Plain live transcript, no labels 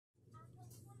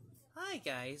Hi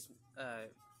guys, how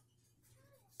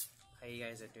you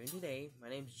guys are doing today? My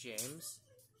name's James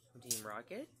from Team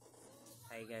Rocket.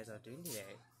 How you guys are doing today?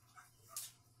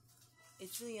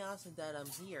 It's really awesome that I'm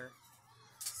here,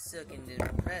 so I can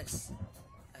impress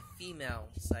a female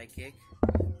psychic.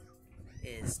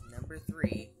 Is number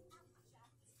 3.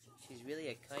 She's really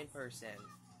a kind person,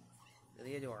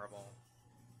 really adorable.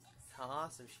 How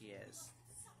awesome she is!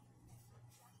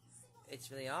 It's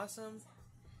really awesome.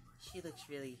 She looks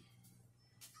really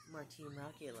more Team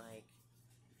Rocket like.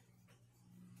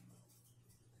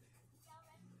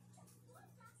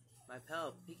 My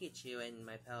pal Pikachu and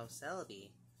my pal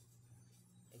Celebi,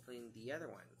 including the other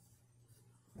one.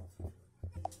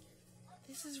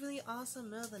 This is really awesome.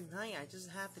 Middle of the night, I just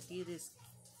have to do this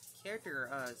character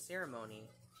ceremony.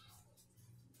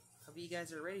 Hope you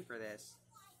guys are ready for this.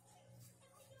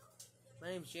 My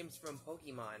name's James from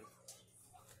Pokemon.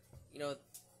 You know,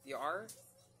 the R is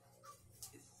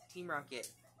Team Rocket.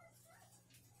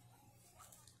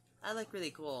 I look really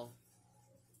cool.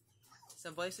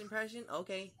 Some voice impression?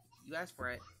 Okay, you asked for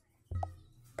it.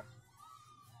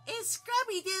 It's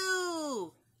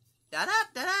Scrubby-Doo!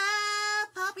 Da-da-da-da!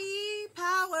 Puppy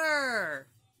power!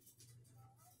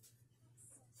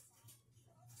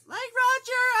 Like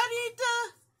Roger, I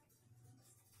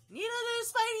need a new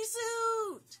Spidey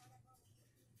suit!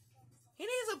 He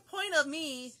needs a point of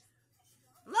me.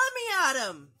 Let me at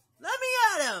him! Let me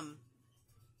at him!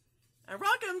 I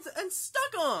rock him and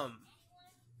stuck him!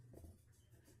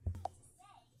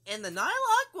 And the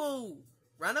Nightlock will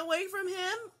run away from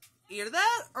him? Either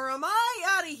that, or am I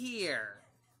out of here?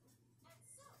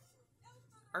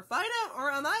 Or find out,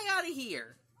 or am I out of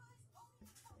here?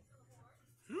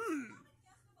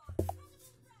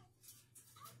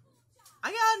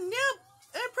 I got a new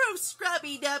improved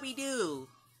Scrubby-Dubby-Doo.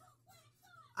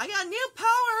 I got new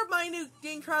power of my new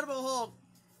Incredible Hulk.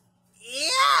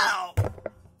 Ew!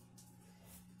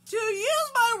 To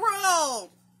use my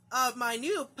world of my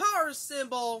new power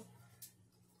symbol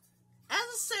as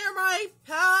a Samurai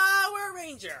Power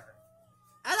Ranger.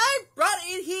 And I brought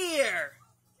it here.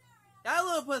 That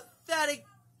little pathetic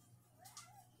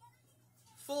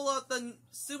full of the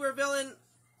super villain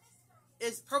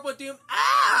is Purple Doom.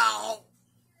 Ow!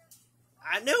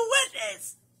 A new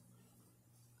witness!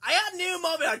 I got a new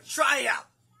moment of triumph!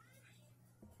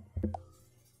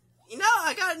 You know,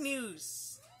 I got news.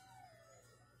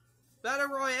 Battle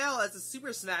Royale as a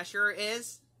Super Smasher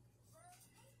is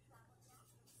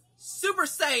Super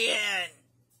Saiyan!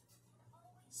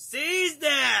 Seize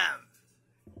them!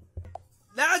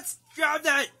 Let's grab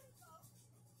that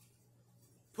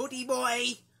putty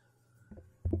boy!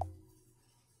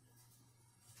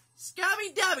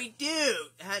 Scrubby-Dubby-Doo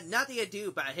had nothing to do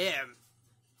about him.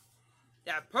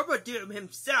 That Purple Doom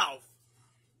himself,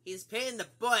 he's paying the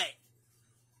butt.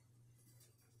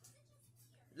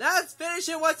 Let's finish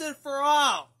it once and for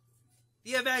all,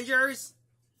 the Avengers,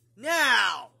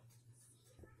 now!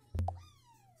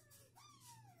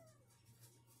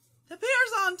 The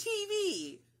appears on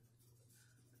TV.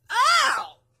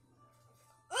 Ow!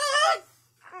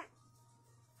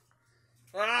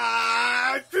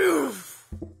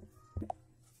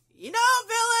 You know,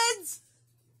 villains,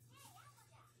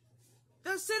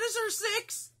 the Sinister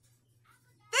Six,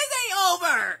 this ain't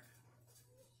over.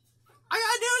 I got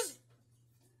a news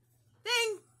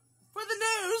thing for the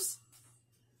news.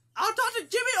 I'll talk to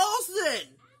Jimmy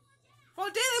Olsen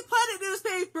from Daily Planet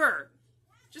newspaper.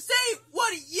 Just say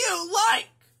what you like.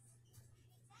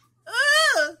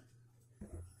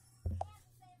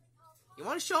 You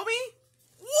want to show me?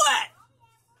 What?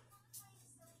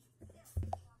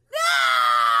 No!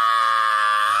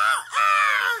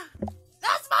 Ah!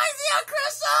 That's my Zeo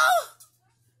Crystal!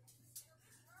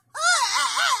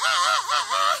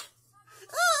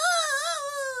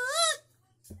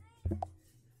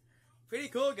 Pretty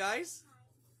cool, guys.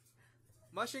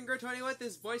 Mushroom Girl 21,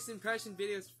 this voice impression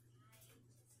video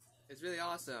is really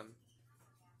awesome.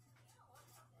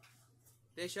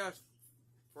 They shot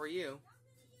for you.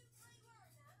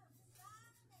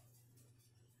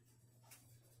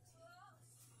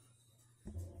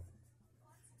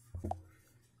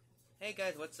 Hey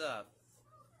guys, what's up?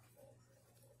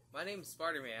 My name's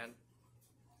Spider-Man.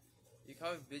 You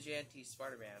call me Vigilante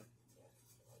Spider-Man.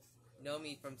 You know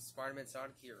me from Spider-Man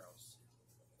Sonic Heroes.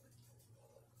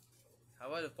 How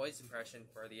about a voice impression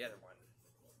for the other one?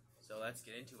 So let's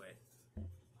get into it.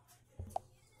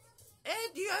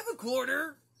 And do you have a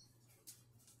quarter?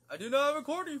 I do not have a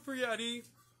quarter for you, Eddie.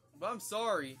 But I'm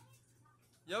sorry.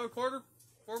 You have a quarter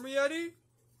for me, Eddie?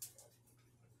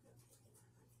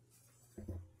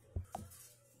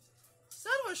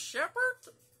 Son of a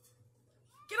shepherd?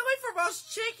 Get away from us,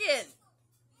 chicken!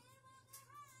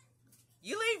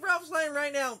 Ralph's Land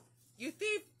right now, you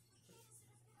thief!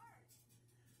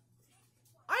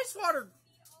 Ice water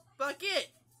bucket!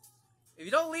 If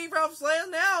you don't leave Ralph's Land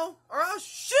now, or I'll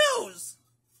shoes!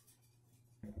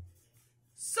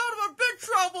 Son of a big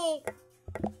trouble!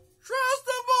 Trust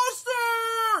the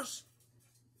monsters!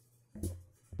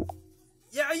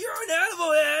 Yeah, you're an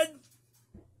animal head!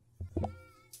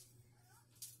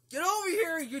 Get over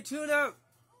here, you tuna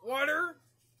water!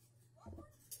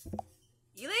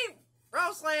 You leave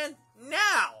Ralph's Land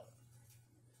now!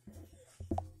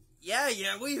 Yeah,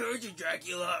 we heard you,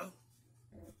 Dracula.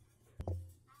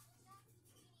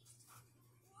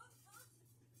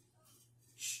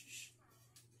 Shh.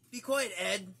 Be quiet,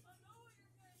 Ed.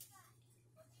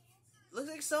 Looks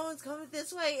like someone's coming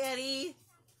this way, Eddie.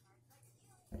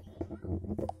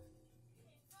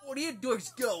 Where are you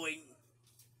dorks going?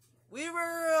 We're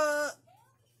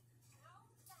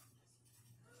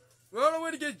on our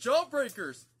way to get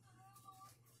jawbreakers.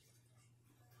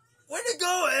 Where to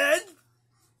go, Ed?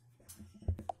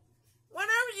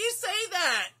 Whenever you say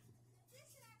that.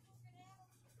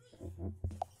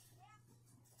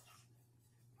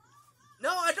 No,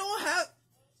 I don't have.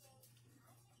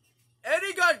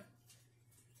 Eddie got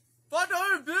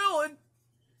 $500 bill and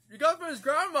you got from his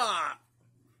grandma. Ha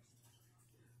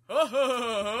ha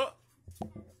ha ha.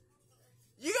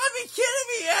 You gotta be kidding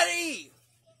me, Eddie!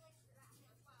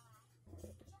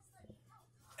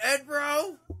 Ed,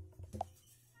 bro?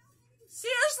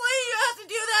 Seriously, you have to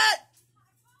do that?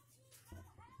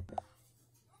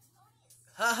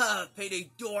 Haha, payday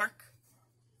dork.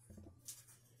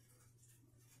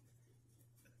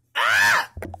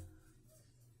 Ah!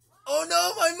 Oh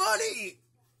no, my money!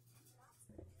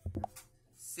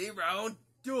 See, bro,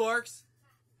 dorks.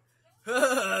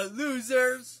 Haha,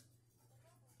 losers.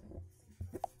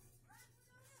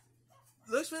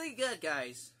 Looks really good,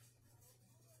 guys.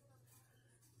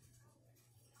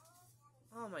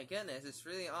 Oh my goodness, it's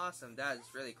really awesome. That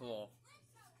is really cool.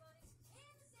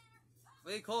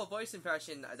 Really cool voice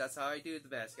impression. That's how I do it the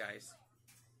best, guys.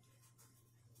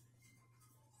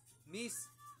 Me,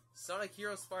 Sonic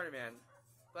Hero Spider-Man.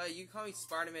 But you can call me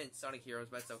Spider-Man Sonic Heroes,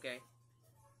 but it's okay.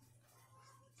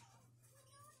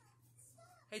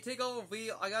 Hey, take over,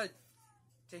 V. I gotta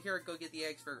take care and go get the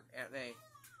eggs for Aunt May.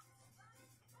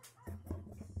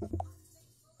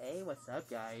 Hey, what's up,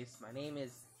 guys? My name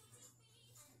is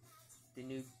the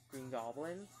new Green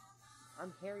Goblin.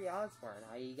 I'm Harry Osborn.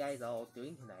 How you guys all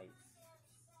doing tonight?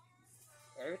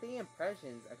 Everything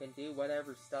impressions, I can do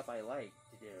whatever stuff I like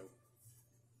to do.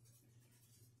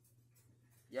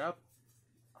 Yep.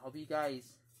 I hope you guys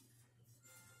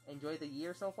enjoyed the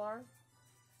year so far.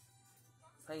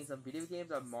 Playing some video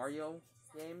games on Mario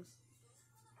games.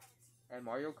 And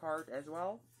Mario Kart as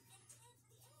well.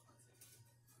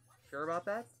 Sure about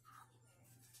that?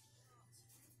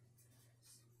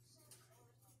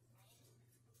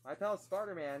 My pal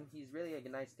Spider-Man, he's really a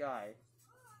nice guy.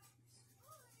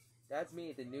 That's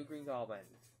me, the new Green Goblin.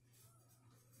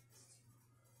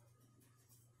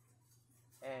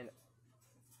 And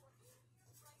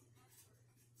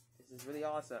this is really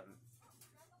awesome.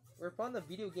 We're fun. The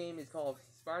video game is called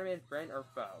Spider-Man Friend or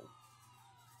Foe.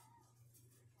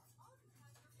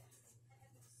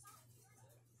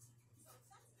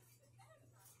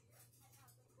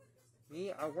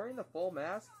 Me, I'm wearing the full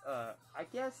mask. I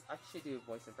guess I should do a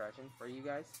voice impression for you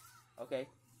guys. Okay.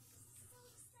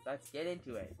 Let's get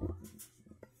into it.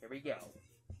 Here we go.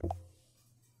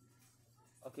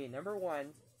 Okay, number one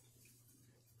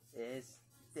is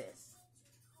this.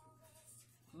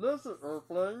 Listen,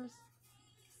 Earthlings.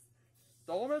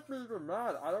 Don't make me even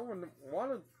mad. I don't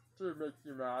want to make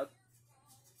you mad.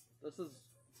 This is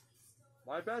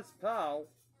my best pal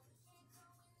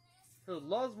who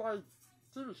loves my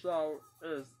TV show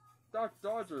is Duck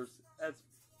Dodgers as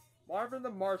Marvin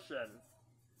the Martian.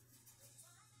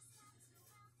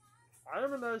 I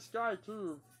am a nice guy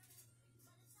too,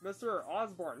 Mr.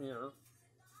 Osborn here.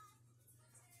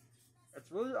 It's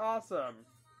really awesome,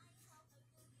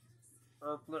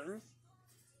 Earthlings.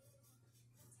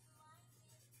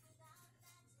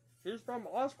 He's from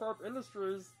Oscorp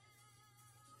Industries.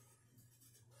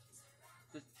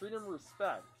 Just treat him with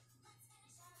respect.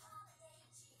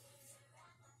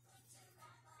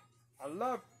 I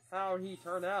love how he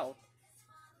turned out.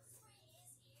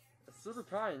 It's super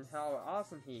kind how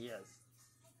awesome he is.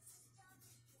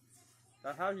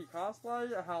 That how he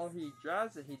cosplay, how he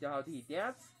dress, and how he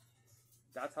dance.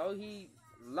 That's how he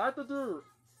like to do,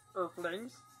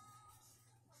 Earthlings.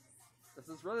 This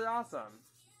is really awesome.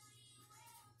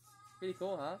 Pretty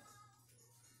cool, huh?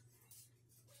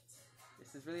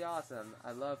 This is really awesome.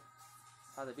 I love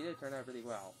how the video turned out really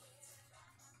well.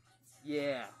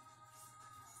 Yeah.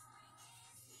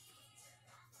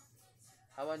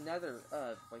 How about another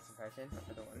voice impression?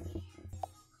 Another one.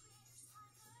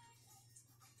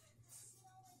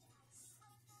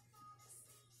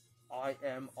 I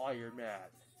am Iron Man.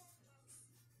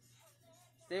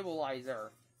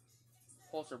 Stabilizer.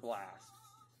 Pulsar Blast.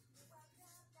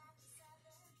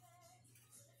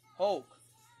 Hulk.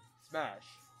 Smash.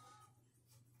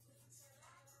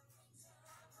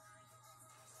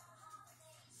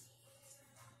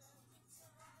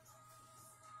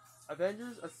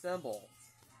 Avengers Assemble.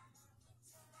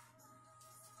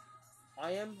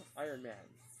 I am Iron Man.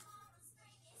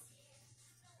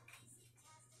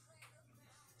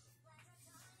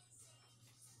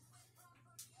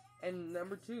 And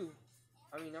number three,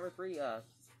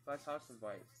 Flash Thompson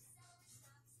voice.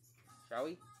 Shall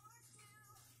we?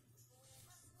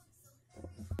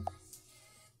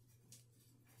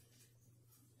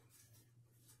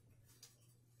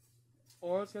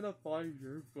 Or I was gonna find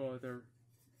your father.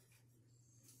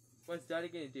 What's Daddy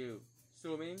gonna do?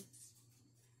 Swimming?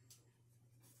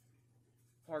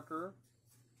 Parker?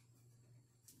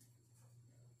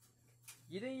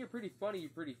 You think you're pretty funny, you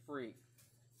pretty freak.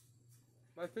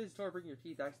 My fist tore breaking your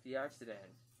teeth, that's the accident.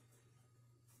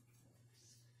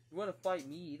 You wanna fight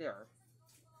me either.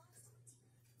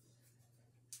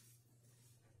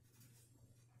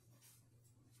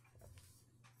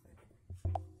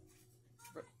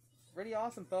 Pretty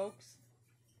awesome, folks.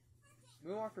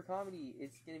 Moonwalker Comedy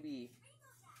is gonna be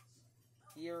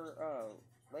here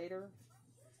later,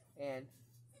 and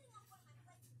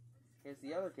here's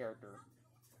the other character.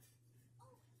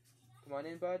 Come on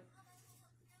in, bud.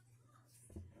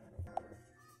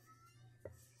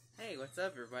 Hey, what's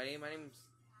up, everybody? My name's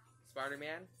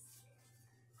Spider-Man.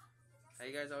 How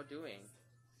you guys all doing?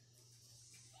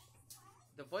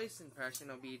 The voice impression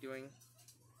I'll be doing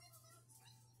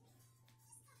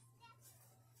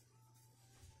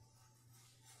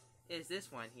is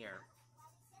this one here.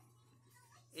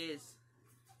 Is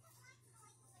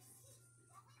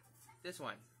this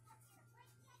one.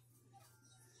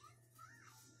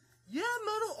 Yeah,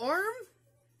 metal arm?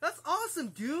 That's awesome,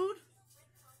 dude!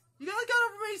 You guys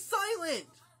gotta remain silent!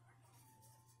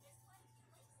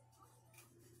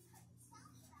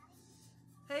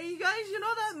 Hey, you guys, you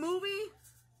know that movie?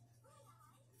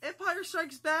 Empire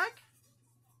Strikes Back?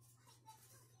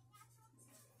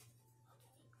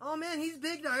 Oh man, he's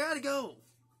big now, I gotta go.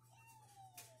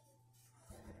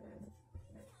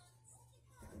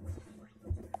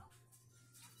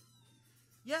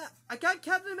 Yeah, I got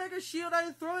Captain America's shield, I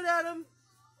didn't throw it at him.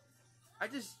 I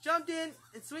just jumped in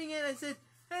and swing in and said,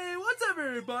 hey, what's up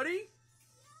everybody?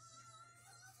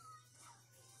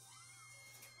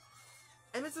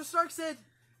 And Mr. Stark said,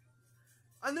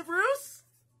 I'm the Bruce?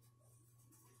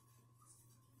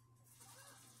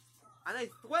 And I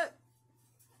swept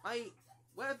my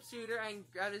web shooter and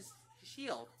grabbed his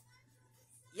shield.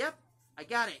 Yep, I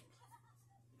got it.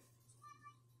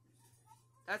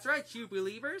 That's right, you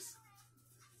believers.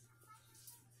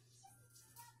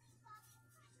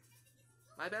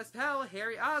 My best pal,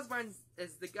 Harry Osborn,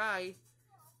 is the guy.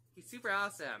 He's super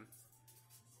awesome.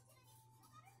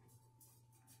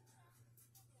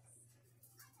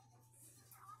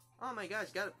 Oh my gosh,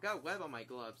 got web on my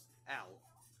gloves. Ow.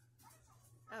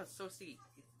 That was so sweet.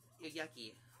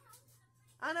 Yucky.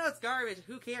 I know it's garbage.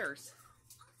 Who cares?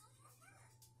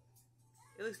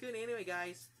 It looks good anyway,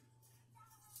 guys.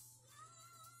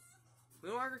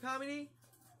 Moonwalker Comedy?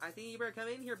 I think you better come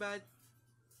in here, bud.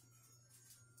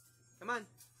 Come on.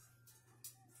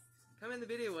 Come in the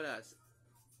video with us.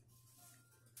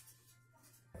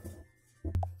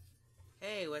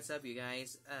 Hey, what's up, you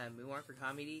guys? Moonwalker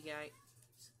Comedy, guys.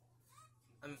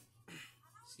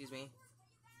 Excuse me.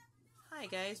 Hi,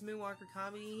 guys. Moonwalker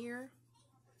Comedy here.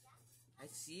 Nice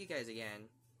to see you guys again.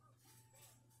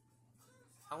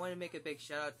 I want to make a big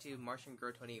shout out to Martian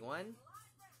Girl 21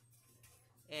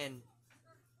 and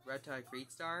Red Tide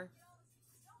Great Star.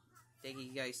 Thank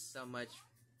you guys so much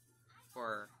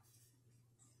for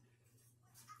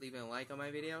leaving a like on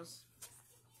my videos.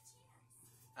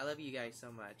 I love you guys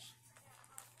so much.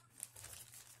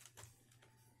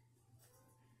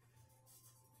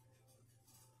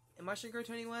 And Martian Girl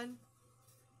 21,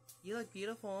 you look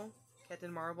beautiful.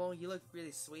 Captain Marvel, you look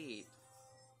really sweet.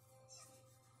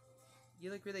 You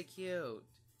look really cute.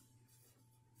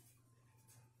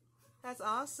 That's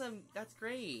awesome. That's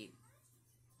great.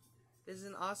 This is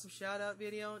an awesome shout out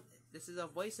video. This is a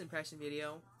voice impression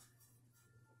video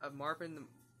of Marvin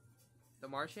the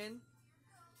Martian.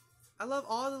 I love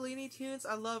all the Looney Tunes.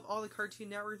 I love all the Cartoon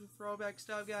Network throwback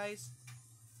stuff, guys.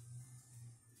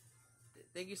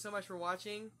 Thank you so much for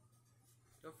watching.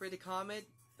 Don't forget to comment,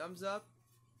 thumbs up,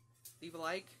 leave a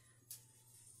like,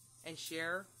 and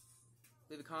share.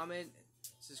 Leave a comment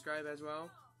subscribe as well.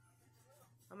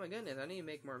 Oh my goodness, I need to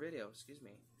make more videos. Excuse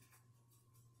me.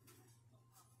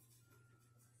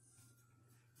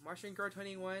 Martian Girl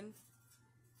 21.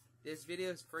 This video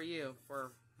is for you,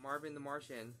 for Marvin the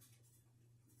Martian.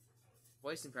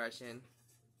 Voice impression.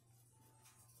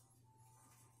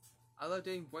 I love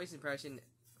doing voice impression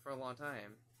for a long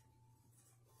time.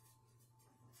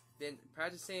 Been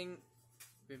practicing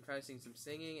some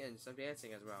singing and some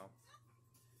dancing as well.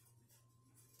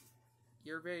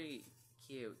 You're very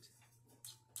cute.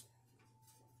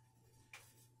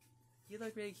 You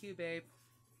look really cute, babe.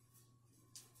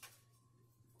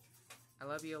 I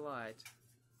love you a lot.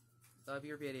 Love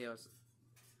your videos.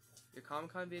 Your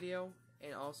Comic-Con video,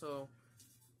 and also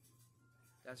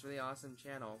that's really awesome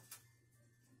channel.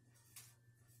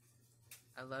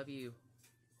 I love you,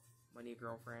 my new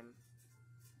girlfriend.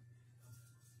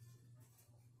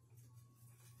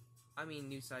 I mean,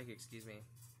 new psychic, excuse me.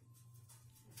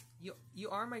 You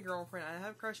are my girlfriend. I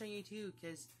have a crush on you too,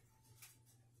 cause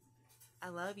I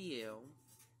love you.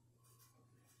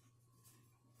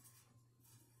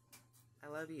 I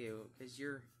love you, cause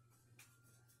you're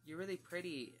really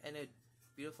pretty and a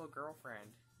beautiful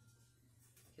girlfriend.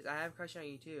 Cause I have a crush on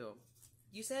you too.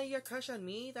 You said you got a crush on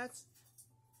me? That's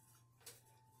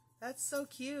so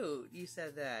cute. You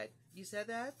said that. You said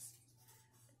that?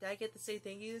 Did I get to say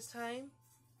thank you this time?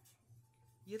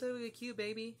 You look really cute,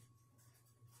 baby.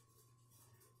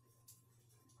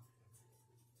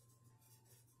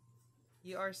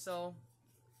 You are so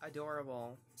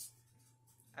adorable.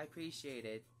 I appreciate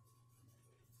it.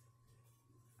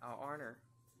 Our honor.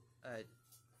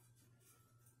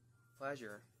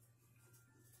 Pleasure.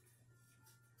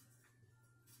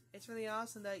 It's really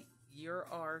awesome that you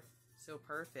are so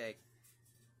perfect.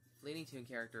 Looney Tune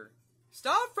character.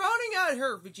 Stop frowning at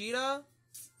her, Vegeta!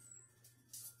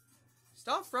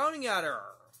 Stop frowning at her!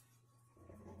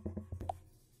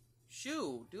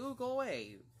 Shoo, dude, go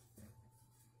away.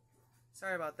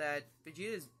 Sorry about that.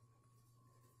 Vegeta's...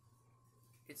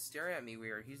 It's staring at me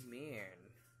weird. He's mean.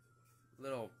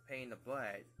 Little pain in the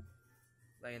butt.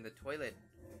 Like in the toilet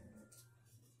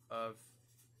of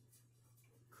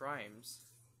crimes.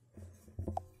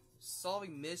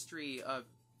 Solving mystery of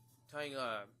tying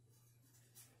a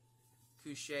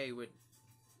couche with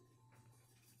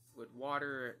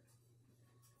water,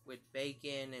 with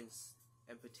bacon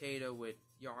and potato with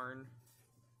yarn.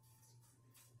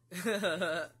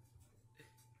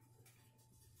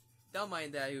 Don't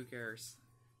mind that, who cares?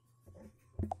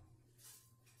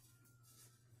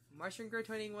 Mushroom Girl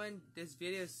 21, this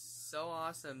video is so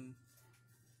awesome.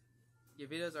 Your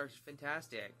videos are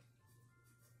fantastic.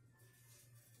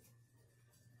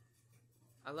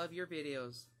 I love your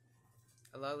videos.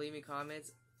 I love leaving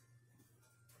comments.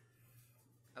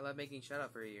 I love making shout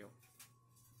out for you.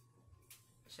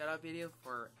 Shout out video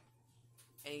for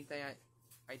anything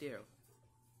I do.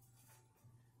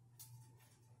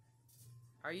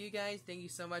 Are you guys? Thank you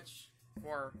so much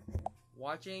for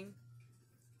watching.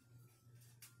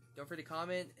 Don't forget to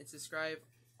comment and subscribe,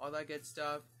 all that good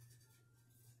stuff.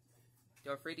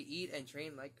 Don't forget to eat and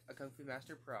train like a Kung Fu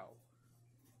Master Pro.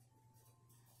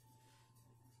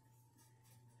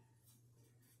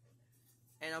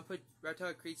 And I'll put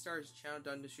Reptile Creedstar's channel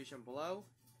down in the description below.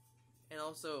 And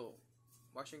also,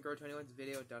 Martian Girl 21's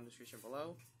video down in the description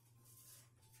below.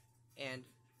 And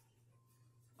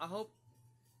I hope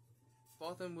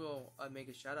both of them will make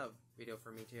a shout out video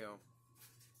for me too.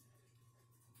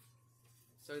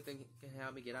 So they can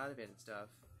help me get out of it and stuff.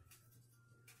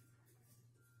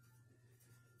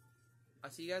 I'll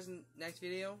see you guys in the next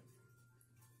video.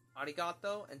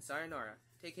 Arigato and sayonara.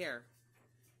 Take care.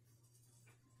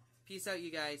 Peace out,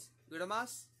 you guys.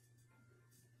 Guramas.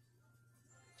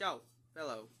 Ciao.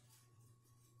 Hello.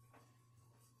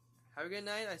 Have a good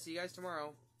night. I'll see you guys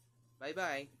tomorrow.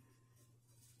 Bye-bye.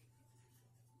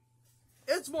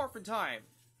 It's morphin' time.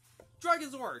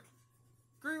 Dragon Zord.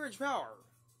 Green Ridge Power.